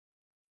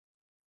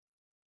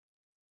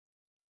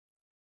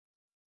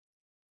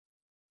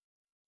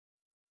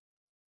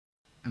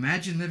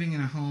Imagine living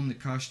in a home that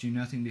costs you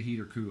nothing to heat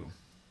or cool.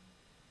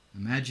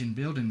 Imagine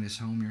building this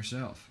home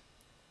yourself.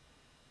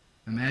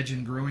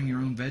 Imagine growing your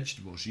own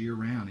vegetables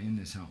year-round in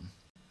this home.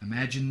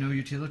 Imagine no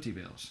utility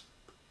bills.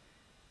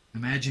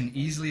 Imagine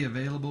easily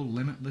available,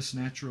 limitless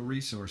natural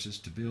resources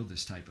to build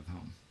this type of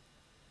home.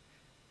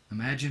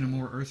 Imagine a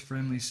more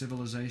earth-friendly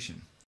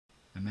civilization.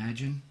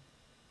 Imagine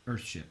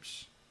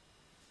EarthShips.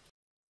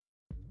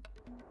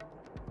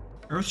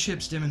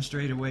 EarthShips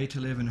demonstrate a way to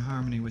live in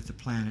harmony with the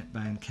planet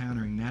by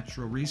encountering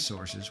natural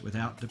resources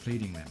without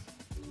depleting them.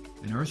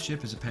 An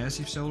EarthShip is a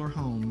passive solar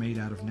home made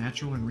out of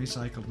natural and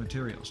recycled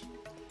materials.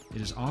 It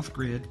is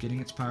off-grid,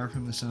 getting its power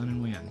from the sun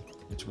and wind,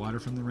 its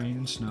water from the rain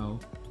and snow,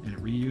 and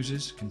it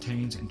reuses,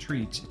 contains, and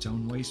treats its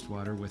own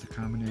wastewater with a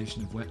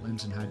combination of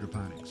wetlands and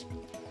hydroponics.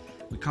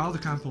 We call the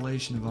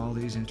compilation of all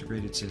these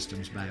integrated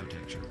systems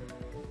biotecture.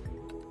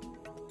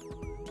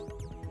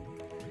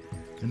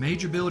 The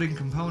major building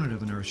component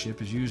of an EarthShip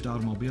is used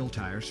automobile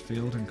tires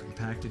filled and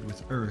compacted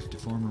with earth to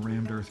form a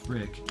rammed earth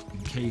brick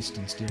encased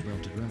in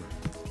steel-belted rubber.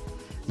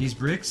 These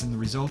bricks and the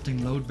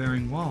resulting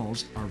load-bearing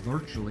walls are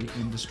virtually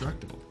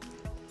indestructible.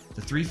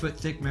 The 3-foot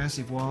thick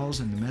massive walls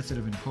and the method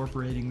of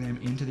incorporating them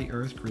into the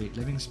earth create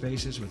living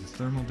spaces with a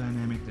thermal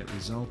dynamic that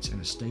results in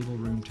a stable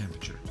room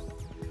temperature.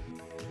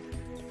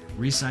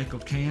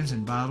 Recycled cans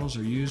and bottles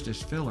are used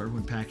as filler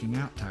when packing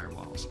out tire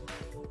walls.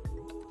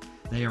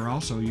 They are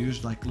also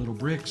used like little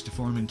bricks to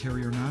form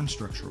interior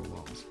non-structural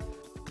walls.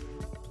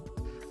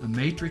 A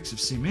matrix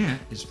of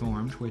cement is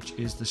formed, which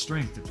is the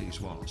strength of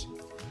these walls.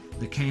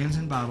 The cans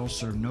and bottles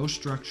serve no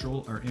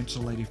structural or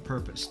insulative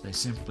purpose. They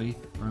simply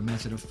are a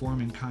method of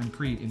forming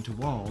concrete into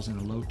walls in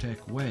a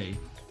low-tech way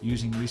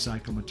using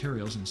recycled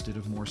materials instead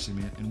of more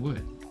cement and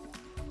wood.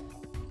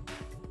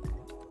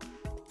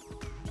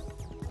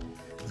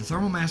 The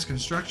thermal mass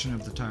construction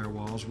of the tire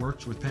walls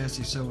works with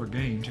passive solar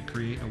gain to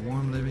create a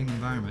warm living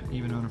environment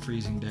even on a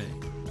freezing day.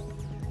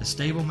 A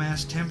stable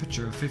mass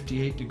temperature of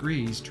 58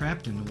 degrees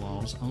trapped in the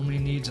walls only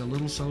needs a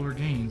little solar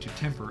gain to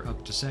temper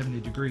up to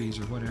 70 degrees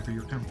or whatever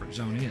your comfort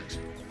zone is.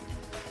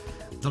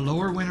 The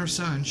lower winter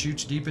sun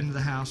shoots deep into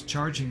the house,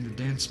 charging the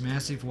dense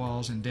massive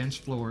walls and dense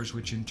floors,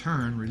 which in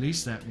turn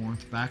release that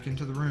warmth back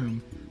into the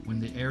room when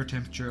the air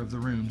temperature of the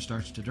room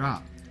starts to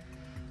drop.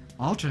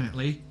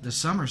 Alternately, the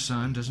summer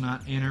sun does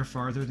not enter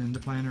farther than the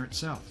planter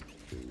itself.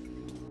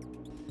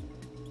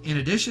 In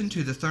addition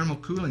to the thermal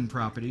cooling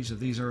properties of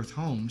these earth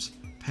homes,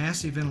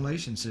 passive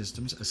ventilation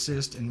systems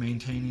assist in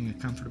maintaining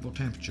a comfortable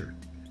temperature.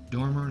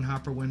 Dormer and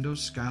hopper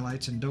windows,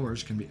 skylights, and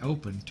doors can be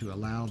opened to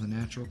allow the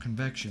natural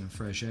convection of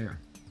fresh air.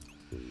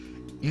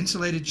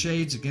 Insulated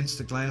shades against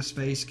the glass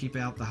face keep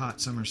out the hot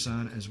summer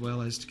sun as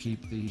well as to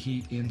keep the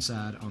heat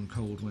inside on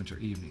cold winter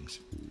evenings.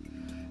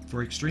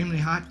 For extremely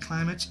hot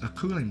climates, a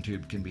cooling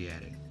tube can be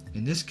added.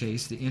 In this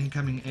case, the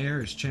incoming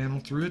air is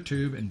channeled through a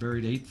tube and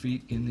buried 8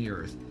 feet in the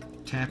earth,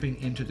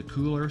 tapping into the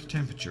cool earth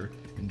temperature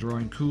and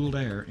drawing cooled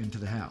air into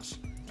the house.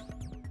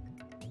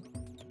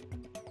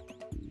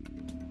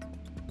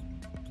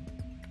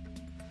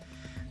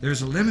 There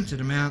is a limited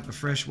amount of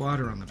fresh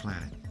water on the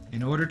planet.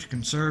 In order to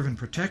conserve and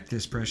protect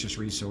this precious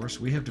resource,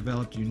 we have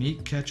developed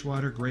unique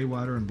catchwater, gray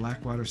water, and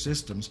black water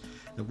systems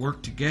that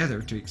work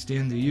together to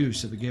extend the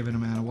use of a given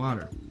amount of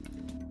water.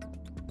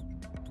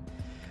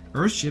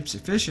 EarthShips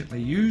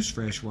efficiently use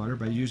fresh water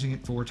by using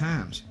it 4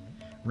 times.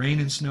 Rain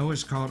and snow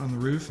is caught on the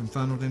roof and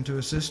funneled into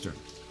a cistern.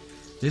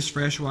 This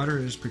fresh water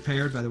is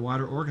prepared by the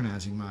water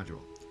organizing module.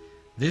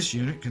 This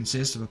unit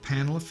consists of a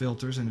panel of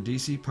filters and a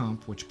DC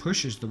pump which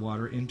pushes the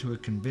water into a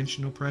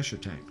conventional pressure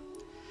tank.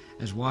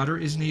 As water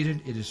is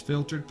needed, it is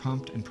filtered,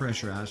 pumped, and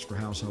pressurized for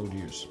household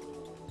use.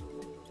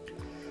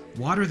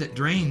 Water that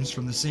drains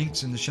from the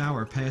sinks in the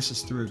shower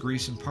passes through a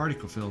grease and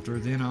particle filter,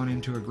 then on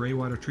into a gray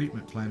water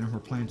treatment planter where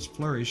plants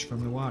flourish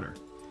from the water.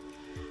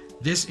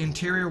 This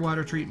interior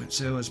water treatment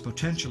cell is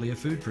potentially a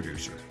food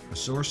producer, a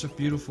source of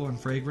beautiful and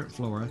fragrant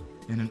flora,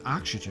 and an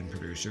oxygen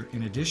producer,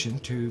 in addition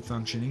to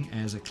functioning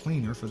as a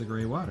cleaner for the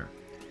gray water.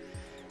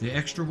 The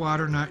extra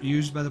water not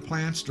used by the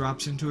plants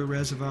drops into a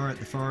reservoir at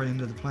the far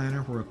end of the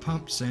planter where a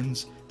pump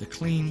sends the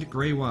cleaned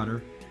gray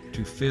water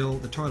to fill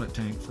the toilet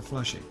tank for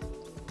flushing.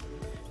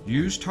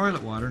 Used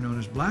toilet water, known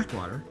as black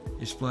water,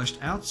 is flushed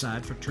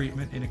outside for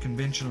treatment in a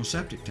conventional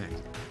septic tank.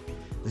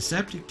 The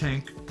septic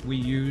tank we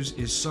use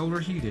is solar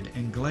heated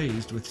and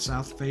glazed with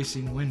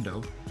south-facing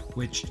window,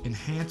 which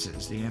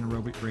enhances the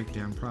anaerobic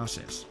breakdown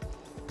process.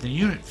 The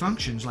unit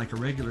functions like a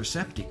regular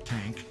septic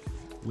tank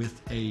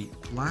with a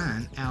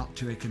line out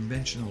to a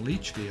conventional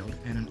leach field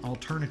and an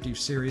alternative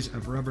series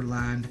of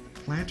rubber-lined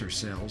planter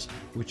cells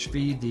which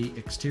feed the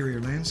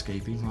exterior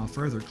landscaping while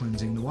further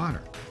cleansing the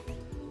water.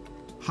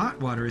 Hot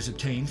water is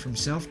obtained from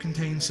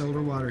self-contained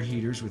solar water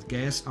heaters with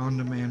gas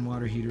on-demand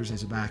water heaters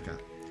as a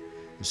backup.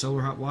 The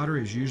solar hot water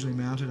is usually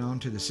mounted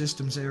onto the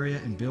systems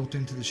area and built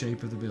into the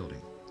shape of the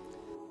building.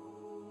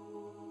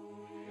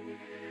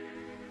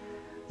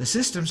 The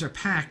systems are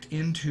packed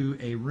into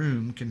a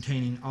room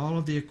containing all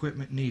of the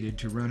equipment needed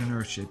to run an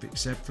EarthShip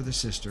except for the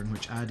cistern,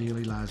 which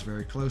ideally lies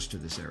very close to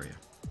this area.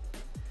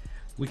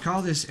 We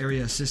call this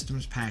area a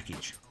systems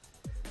package.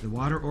 The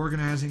water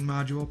organizing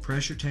module,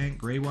 pressure tank,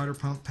 gray water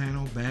pump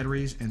panel,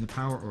 batteries, and the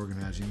power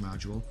organizing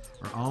module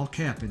are all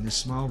kept in this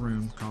small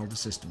room called the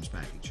systems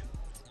package.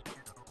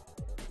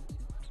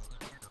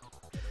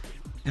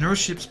 An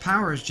Earthship's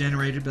power is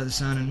generated by the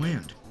sun and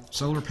wind.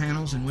 Solar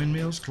panels and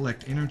windmills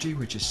collect energy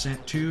which is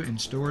sent to and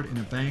stored in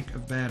a bank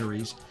of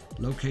batteries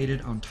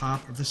located on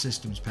top of the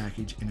systems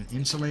package in an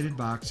insulated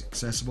box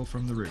accessible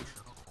from the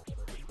roof.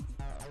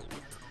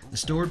 The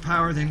stored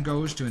power then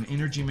goes to an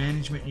energy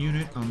management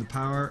unit on the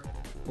power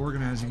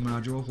organizing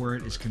module, where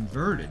it is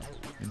converted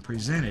and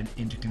presented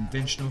into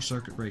conventional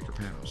circuit breaker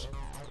panels.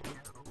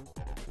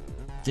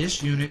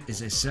 This unit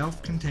is a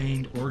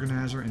self-contained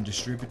organizer and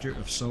distributor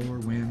of solar,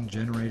 wind,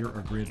 generator,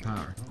 or grid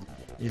power.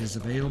 It is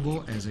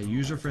available as a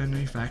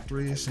user-friendly,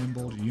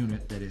 factory-assembled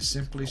unit that is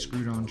simply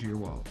screwed onto your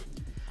wall.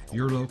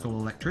 Your local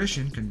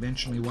electrician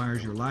conventionally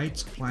wires your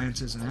lights,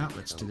 appliances, and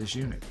outlets to this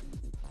unit.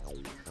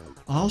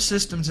 All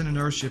systems in an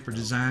Earthship are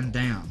designed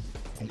down,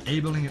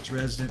 enabling its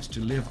residents to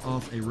live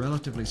off a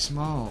relatively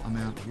small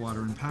amount of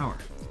water and power.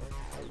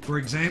 For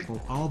example,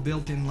 all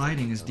built-in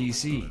lighting is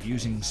DC,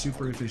 using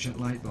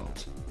super-efficient light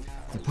bulbs.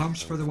 The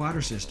pumps for the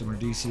water system are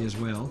DC as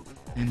well,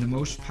 and the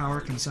most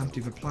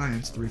power-consumptive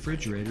appliance, the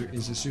refrigerator,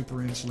 is a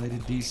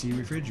super-insulated DC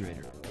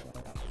refrigerator.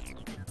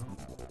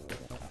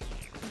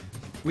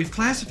 We've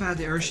classified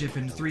the Earthship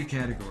into 3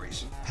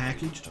 categories: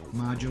 packaged,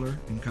 modular,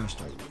 and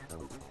custom.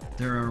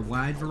 There are a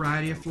wide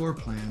variety of floor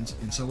plans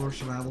and Solar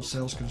Survival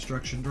Cells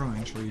construction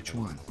drawings for each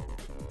one.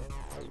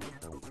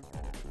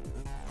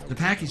 The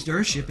packaged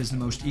Earthship is the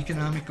most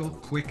economical,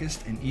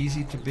 quickest, and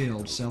easy to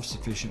build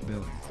self-sufficient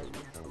building.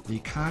 The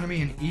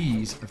economy and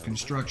ease of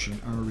construction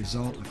are a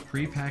result of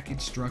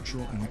pre-packaged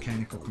structural and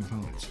mechanical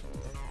components.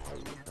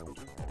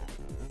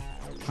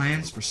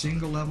 Plans for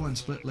single-level and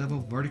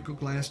split-level vertical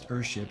glassed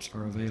Earthships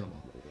are available.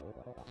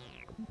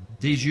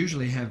 These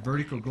usually have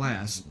vertical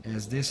glass,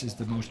 as this is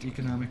the most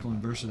economical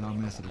and versatile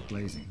method of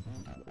glazing.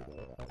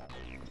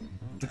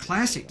 The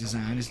classic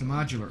design is the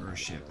modular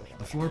Earthship.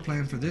 The floor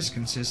plan for this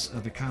consists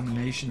of a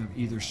combination of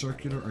either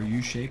circular or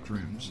U-shaped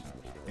rooms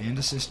and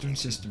a cistern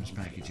systems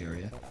package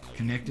area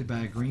connected by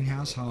a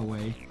greenhouse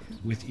hallway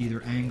with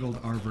either angled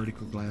or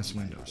vertical glass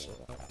windows.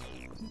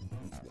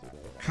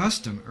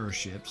 Custom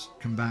Earthships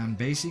combine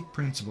basic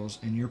principles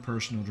and your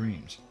personal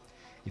dreams.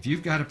 If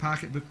you've got a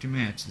pocketbook to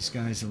match, the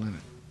sky's the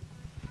limit.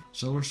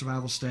 Solar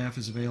Survival staff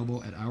is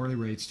available at hourly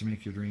rates to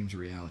make your dreams a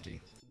reality.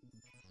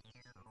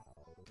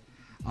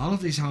 All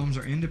of these homes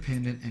are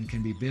independent and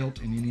can be built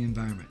in any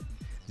environment.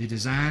 The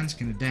designs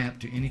can adapt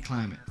to any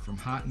climate, from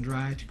hot and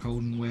dry to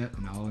cold and wet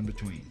and all in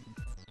between.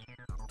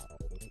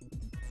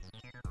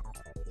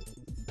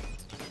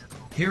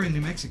 Here in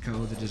New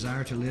Mexico, the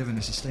desire to live in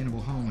a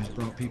sustainable home has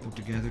brought people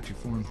together to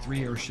form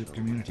 3 Earthship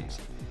communities.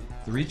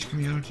 The Reach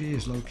community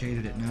is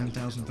located at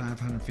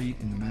 9,500 feet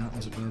in the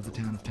mountains above the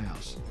town of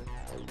Taos.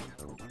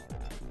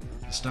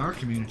 The Star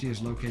community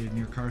is located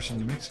near Carson,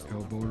 New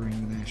Mexico,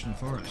 bordering the National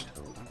Forest.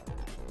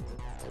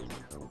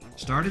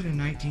 Started in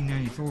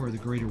 1994, the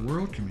Greater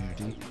World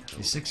community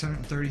is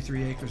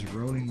 633 acres of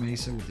rolling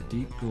mesa with a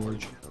deep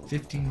gorge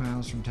 15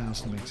 miles from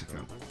Taos, New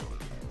Mexico.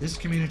 This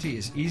community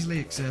is easily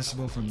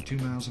accessible from the 2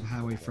 miles of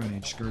highway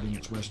frontage skirting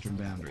its western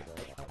boundary.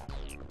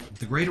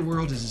 The Greater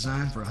World is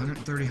designed for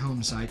 130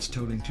 home sites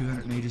totaling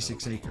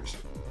 286 acres.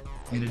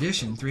 In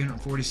addition,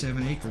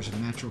 347 acres of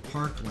natural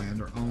park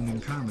land are owned in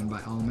common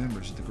by all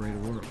members of the Greater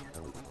World.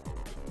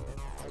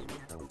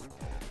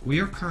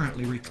 We are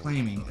currently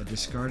reclaiming a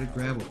discarded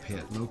gravel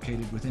pit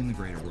located within the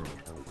Greater World.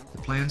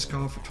 The plans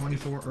call for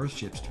 24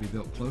 Earthships to be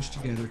built close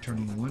together,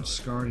 turning once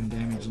scarred and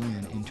damaged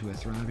land into a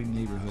thriving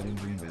neighborhood in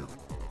Greenbelt.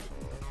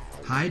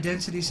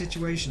 High-density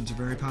situations are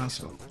very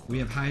possible. We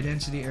have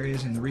high-density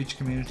areas in the Reach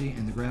community,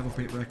 and the gravel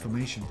pit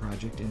reclamation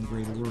project in the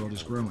Greater World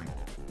is growing.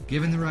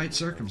 Given the right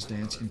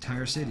circumstance,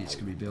 entire cities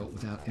can be built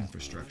without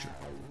infrastructure.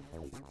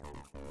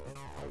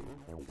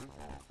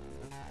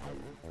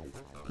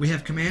 We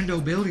have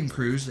commando building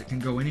crews that can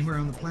go anywhere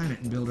on the planet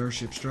and build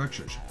Earthship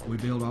structures. We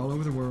build all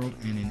over the world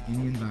and in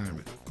any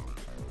environment.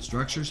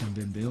 Structures have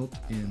been built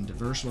in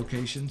diverse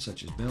locations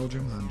such as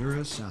Belgium,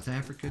 Honduras, South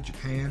Africa,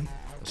 Japan,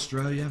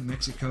 Australia,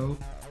 Mexico,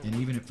 and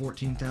even at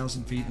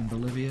 14,000 feet in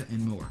Bolivia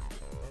and more.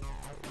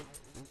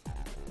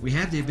 We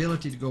have the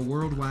ability to go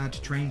worldwide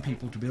to train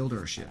people to build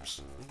Earthships.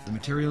 The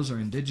materials are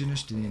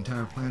indigenous to the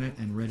entire planet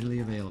and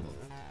readily available.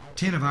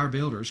 10 of our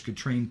builders could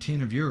train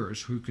 10 of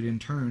yours, who could in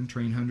turn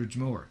train hundreds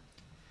more.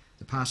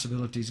 The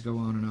possibilities go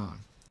on and on.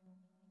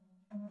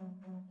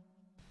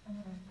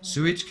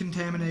 Sewage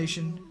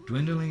contamination,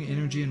 dwindling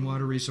energy and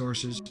water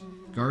resources,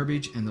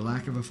 garbage, and the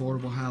lack of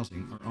affordable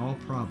housing are all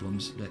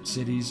problems that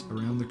cities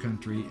around the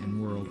country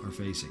and world are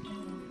facing.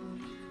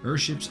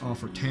 Earthships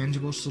offer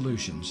tangible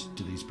solutions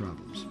to these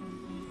problems.